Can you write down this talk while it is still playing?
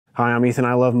Hi, I'm Ethan.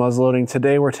 I love muzzleloading.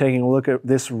 Today we're taking a look at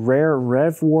this rare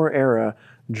Rev War era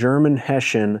German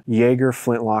Hessian Jaeger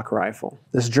flintlock rifle.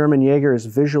 This German Jaeger is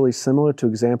visually similar to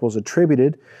examples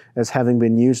attributed as having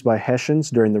been used by Hessians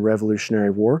during the Revolutionary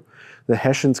War. The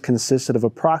Hessians consisted of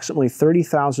approximately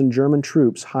 30,000 German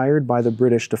troops hired by the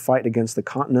British to fight against the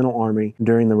Continental Army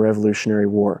during the Revolutionary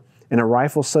War. And a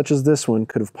rifle such as this one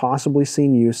could have possibly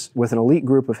seen use with an elite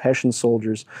group of Hessian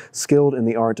soldiers skilled in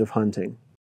the art of hunting.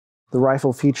 The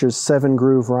rifle features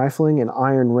 7-groove rifling, an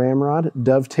iron ramrod,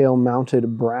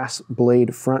 dovetail-mounted brass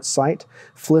blade front sight,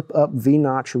 flip-up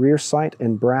V-notch rear sight,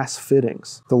 and brass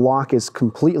fittings. The lock is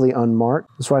completely unmarked.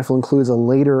 This rifle includes a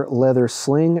later leather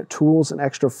sling, tools, and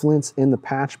extra flints in the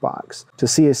patch box. To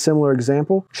see a similar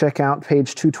example, check out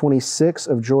page 226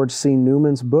 of George C.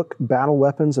 Newman's book, Battle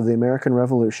Weapons of the American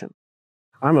Revolution.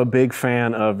 I'm a big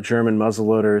fan of German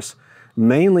muzzleloaders.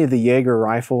 Mainly the Jaeger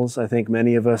rifles. I think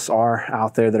many of us are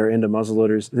out there that are into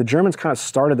muzzleloaders. The Germans kind of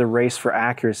started the race for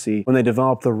accuracy when they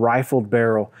developed the rifled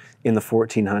barrel in the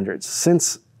 1400s.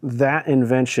 Since that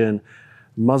invention,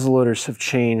 muzzleloaders have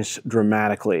changed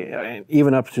dramatically.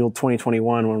 Even up until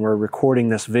 2021, when we're recording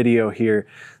this video here,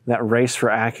 that race for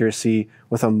accuracy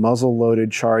with a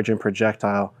muzzle-loaded charge and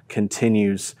projectile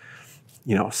continues,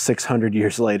 600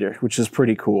 years later, which is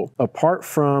pretty cool. Apart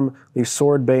from the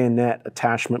sword bayonet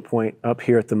attachment point up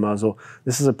here at the muzzle,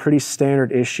 this is a pretty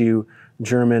standard issue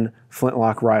German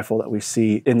flintlock rifle that we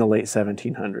see in the late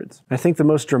 1700s. I think the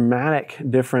most dramatic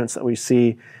difference that we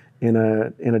see in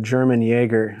a German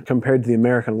Jaeger compared to the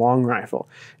American long rifle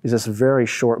is this very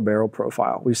short barrel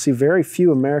profile. We see very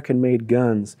few American-made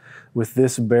guns with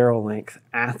this barrel length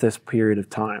at this period of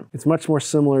time. It's much more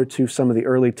similar to some of the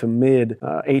early to mid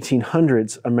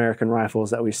 1800s American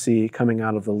rifles that we see coming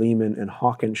out of the Lehman and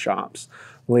Hawken shops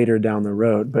later down the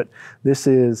road. But this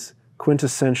is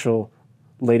quintessential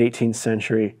late 18th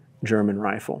century German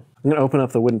rifle. I'm going to open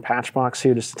up the wooden patch box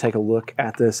here just to take a look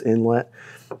at this inlet.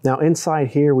 Now inside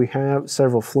here we have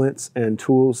several flints and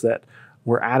tools that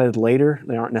were added later.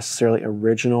 They aren't necessarily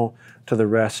original to the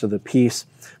rest of the piece.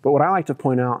 But what I like to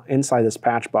point out inside this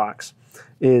patch box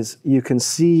is you can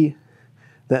see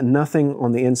that nothing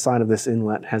on the inside of this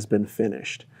inlet has been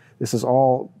finished. This is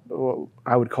all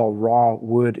I would call raw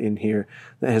wood in here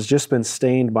that has just been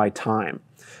stained by time.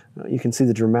 You can see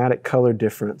the dramatic color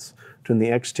difference between the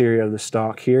exterior of the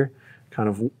stock here, kind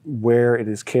of where it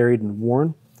is carried and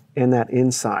worn, and that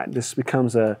inside. This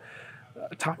becomes a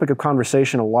topic of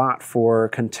conversation a lot for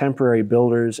contemporary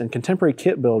builders and contemporary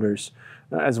kit builders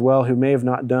as well, who may have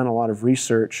not done a lot of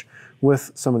research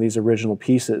with some of these original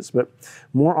pieces. But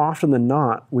more often than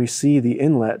not, we see the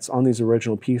inlets on these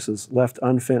original pieces left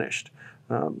unfinished.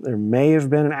 There may have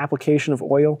been an application of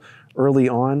oil early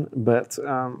on, but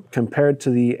compared to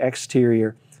the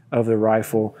exterior of the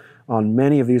rifle, on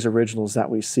many of these originals that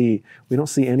we don't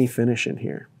see any finish in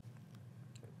here.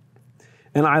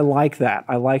 And I like that.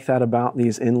 I like that about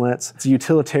these inlets. It's a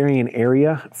utilitarian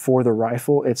area for the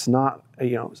rifle. It's not,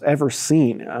 ever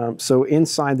seen. So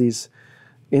inside these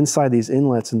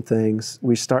inlets and things,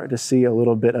 we start to see a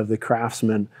little bit of the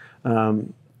craftsman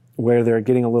where they're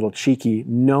getting a little cheeky,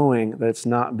 knowing that it's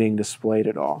not being displayed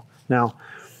at all. Now,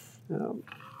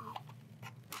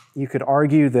 you could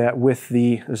argue that with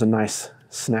there's a nice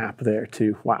snap there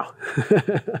too, wow.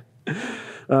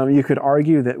 You could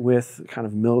argue that with kind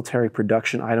of military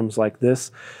production items like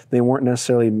this, they weren't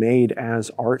necessarily made as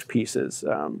art pieces,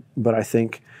 but I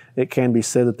think it can be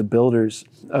said that the builders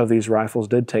of these rifles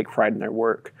did take pride in their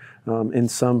work in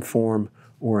some form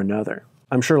or another.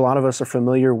 I'm sure a lot of us are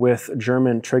familiar with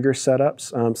German trigger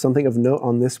setups. Something of note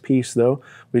on this piece though,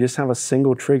 we just have a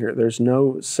single trigger. There's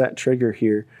no set trigger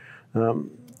here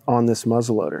on this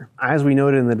muzzleloader. As we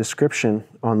noted in the description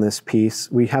on this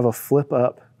piece, we have a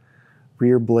flip-up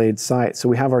rear blade sight. So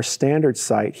we have our standard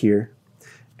sight here,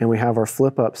 and we have our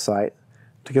flip-up sight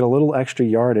to get a little extra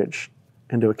yardage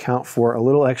and to account for a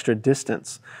little extra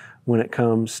distance when it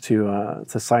comes to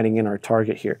sighting in our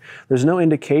target here. There's no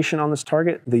indication on this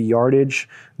target the yardage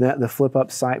that the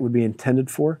flip-up sight would be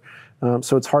intended for,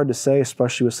 so it's hard to say,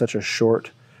 especially with such a short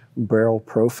barrel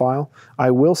profile. I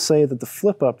will say that the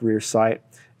flip-up rear sight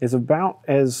is about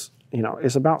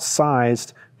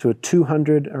sized to a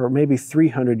 200 or maybe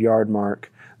 300 yard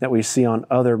mark that we see on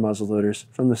other muzzleloaders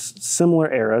from the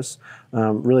similar eras,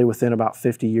 really within about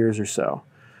 50 years or so.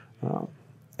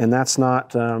 And that's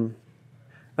not,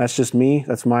 that's just me,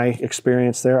 that's my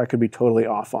experience there. I could be totally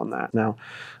off on that. Now,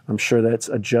 I'm sure that's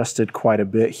adjusted quite a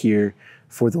bit here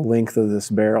for the length of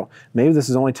this barrel. Maybe this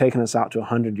has only taken us out to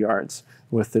 100 yards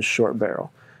with this short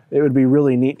barrel. It would be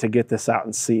really neat to get this out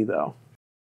and see though.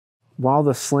 While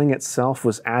the sling itself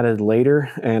was added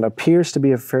later and appears to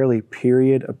be a fairly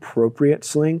period appropriate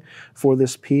sling for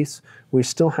this piece, we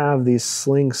still have these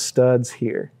sling studs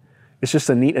here. It's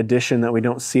just a neat addition that we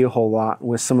don't see a whole lot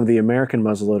with some of the American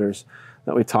muzzleloaders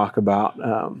that we talk about.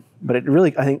 But it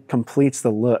really, I think, completes the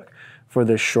look for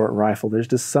this short rifle. There's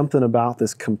just something about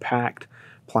this compact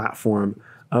platform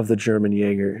of the German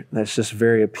Jaeger that's just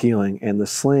very appealing, and the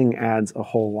sling adds a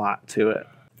whole lot to it.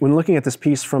 When looking at this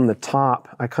piece from the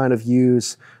top, I kind of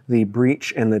use the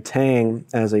breech and the tang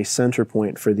as a center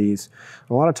point for these.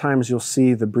 A lot of times you'll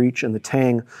see the breech and the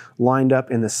tang lined up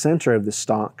in the center of the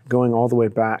stock, going all the way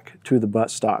back to the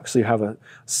buttstock. So you have a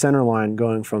center line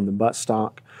going from the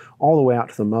buttstock all the way out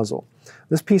to the muzzle.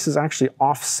 This piece is actually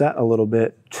offset a little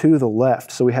bit to the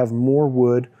left, so we have more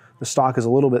wood. The stock is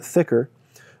a little bit thicker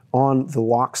on the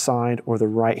lock side or the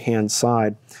right-hand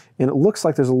side, and it looks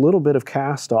like there's a little bit of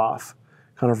cast off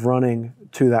kind of running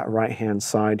to that right-hand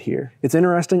side here. It's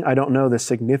interesting. I don't know the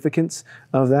significance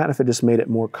of that, if it just made it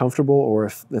more comfortable or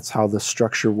if that's how the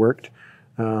structure worked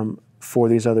for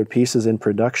these other pieces in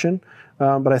production.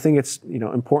 But I think it's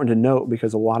important to note,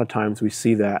 because a lot of times we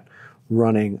see that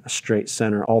running a straight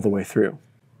center all the way through.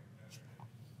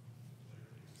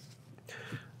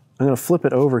 I'm going to flip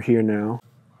it over here now.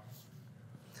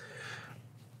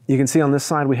 You can see on this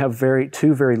side we have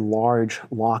two very large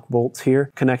lock bolts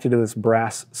here connected to this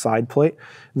brass side plate.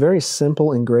 Very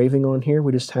simple engraving on here.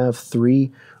 We just have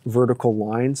 3 vertical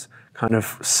lines kind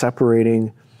of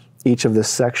separating each of the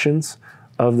sections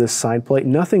of this side plate.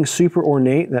 Nothing super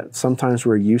ornate that sometimes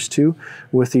we're used to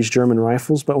with these German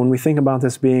rifles, but when we think about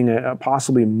this being a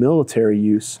possibly military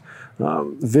use,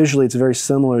 visually it's very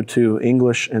similar to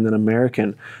English and then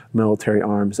American military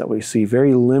arms that we see.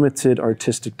 Very limited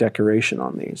artistic decoration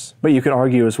on these. But you could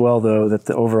argue as well, though, that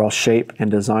the overall shape and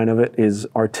design of it is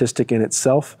artistic in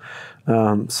itself.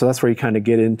 So that's where you kind of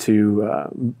get into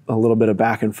a little bit of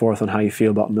back and forth on how you feel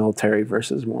about military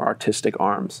versus more artistic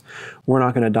arms. We're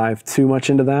not going to dive too much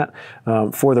into that.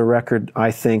 For the record, I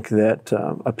think that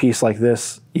a piece like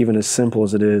this, even as simple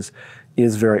as it is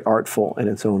very artful in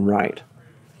its own right.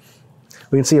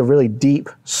 We can see a really deep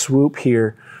swoop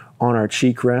here on our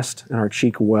cheek rest and our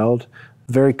cheek weld.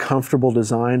 Very comfortable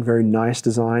design, very nice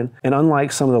design. And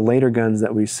unlike some of the later guns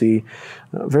that we see,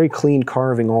 very clean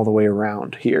carving all the way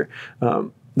around here.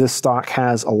 This stock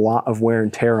has a lot of wear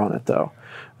and tear on it though.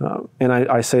 And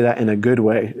I say that in a good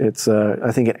way.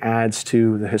 I think it adds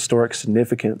to the historic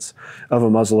significance of a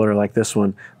muzzleloader like this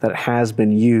one, that it has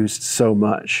been used so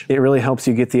much. It really helps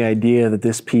you get the idea that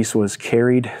this piece was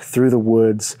carried through the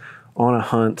woods on a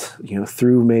hunt,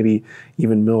 through maybe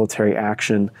even military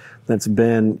action, that's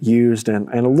been used and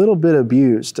a little bit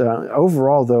abused.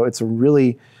 Overall, though, it's a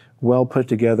really well put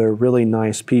together, really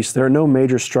nice piece. There are no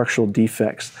major structural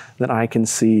defects that I can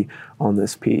see on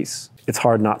this piece. It's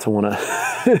hard not to want to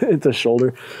hit the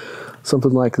shoulder.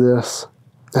 Something like this,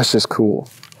 that's just cool.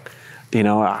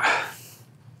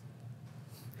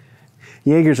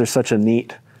 Jaegers are such a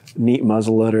neat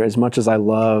muzzleloader. As much as I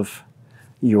love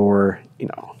your,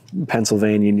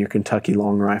 Pennsylvania and your Kentucky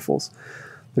long rifles,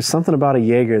 there's something about a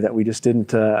Jaeger that we just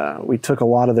didn't, we took a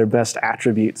lot of their best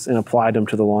attributes and applied them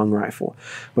to the long rifle.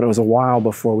 But it was a while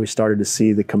before we started to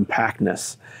see the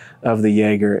compactness of the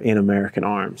Jaeger in American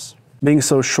arms. Being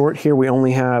so short here, we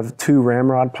only have 2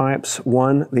 ramrod pipes.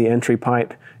 One, the entry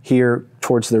pipe here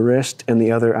towards the wrist, and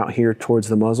the other out here towards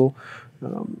the muzzle.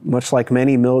 Much like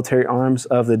many military arms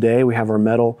of the day, we have our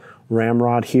metal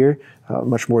ramrod here,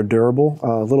 much more durable,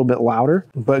 a little bit louder,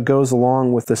 but goes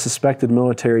along with the suspected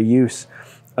military use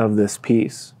of this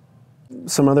piece.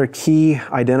 Some other key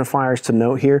identifiers to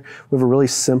note here: we have a really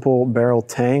simple barrel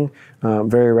tang,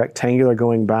 very rectangular,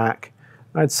 going back,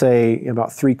 I'd say about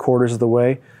 3/4 of the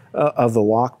way of the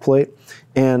lock plate.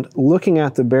 And looking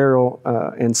at the barrel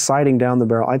and sighting down the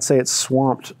barrel, I'd say it's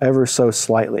swamped ever so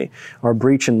slightly. Our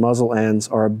breech and muzzle ends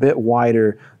are a bit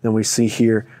wider than we see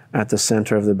here at the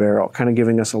center of the barrel, kind of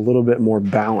giving us a little bit more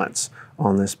balance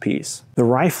on this piece. The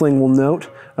rifling, we'll note,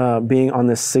 being on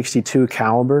this .62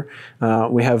 caliber,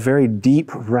 we have very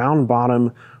deep round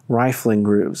bottom rifling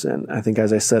grooves, and I think,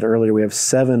 as I said earlier, we have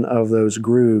 7 of those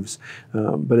grooves,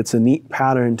 but it's a neat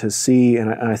pattern to see,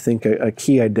 and I think a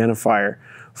key identifier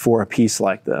for a piece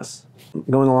like this.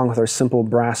 Going along with our simple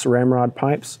brass ramrod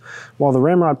pipes, while the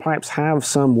ramrod pipes have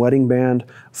some wedding band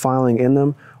filing in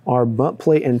them, our butt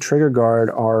plate and trigger guard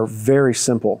are very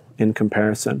simple in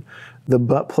comparison. The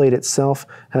butt plate itself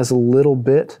has a little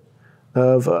bit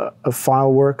of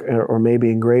file work or maybe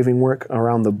engraving work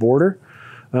around the border,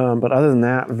 but other than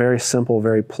that, very simple,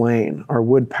 very plain. Our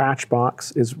wood patch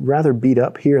box is rather beat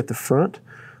up here at the front.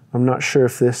 I'm not sure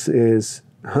if this is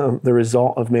the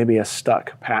result of maybe a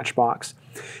stuck patch box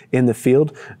in the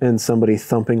field and somebody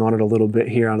thumping on it a little bit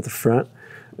here out at the front.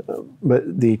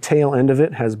 But the tail end of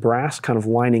it has brass kind of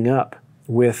lining up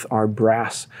with our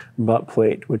brass butt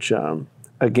plate, which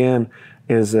again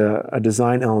is a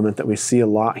design element that we see a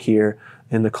lot here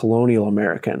in the colonial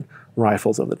American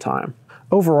rifles of the time.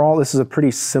 Overall, this is a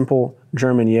pretty simple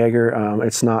German Jaeger.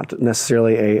 It's not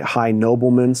necessarily a high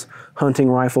nobleman's hunting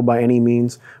rifle by any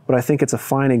means, but I think it's a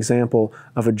fine example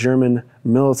of a German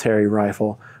military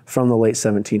rifle from the late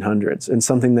 1700s, and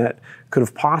something that could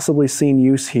have possibly seen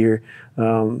use here,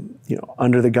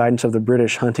 under the guidance of the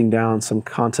British hunting down some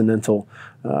Continental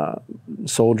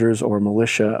soldiers or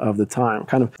militia of the time.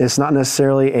 It's not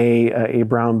necessarily a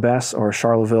Brown Bess or a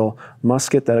Charleville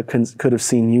musket that could have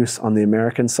seen use on the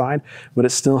American side, but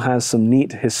it still has some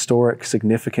neat historic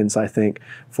significance, I think,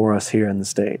 for us here in the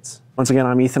States. Once again,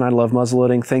 I'm Ethan. I love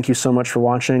muzzleloading. Thank you so much for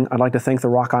watching. I'd like to thank the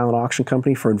Rock Island Auction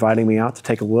Company for inviting me out to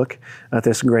take a look at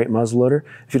this great muzzleloader.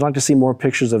 If you'd like to see more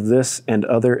pictures of this and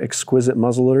other exquisite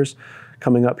muzzleloaders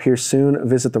coming up here soon,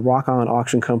 visit the Rock Island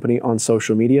Auction Company on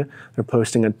social media. They're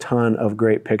posting a ton of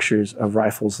great pictures of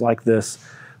rifles like this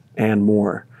and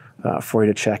more for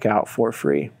you to check out for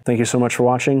free. Thank you so much for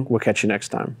watching. We'll catch you next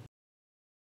time.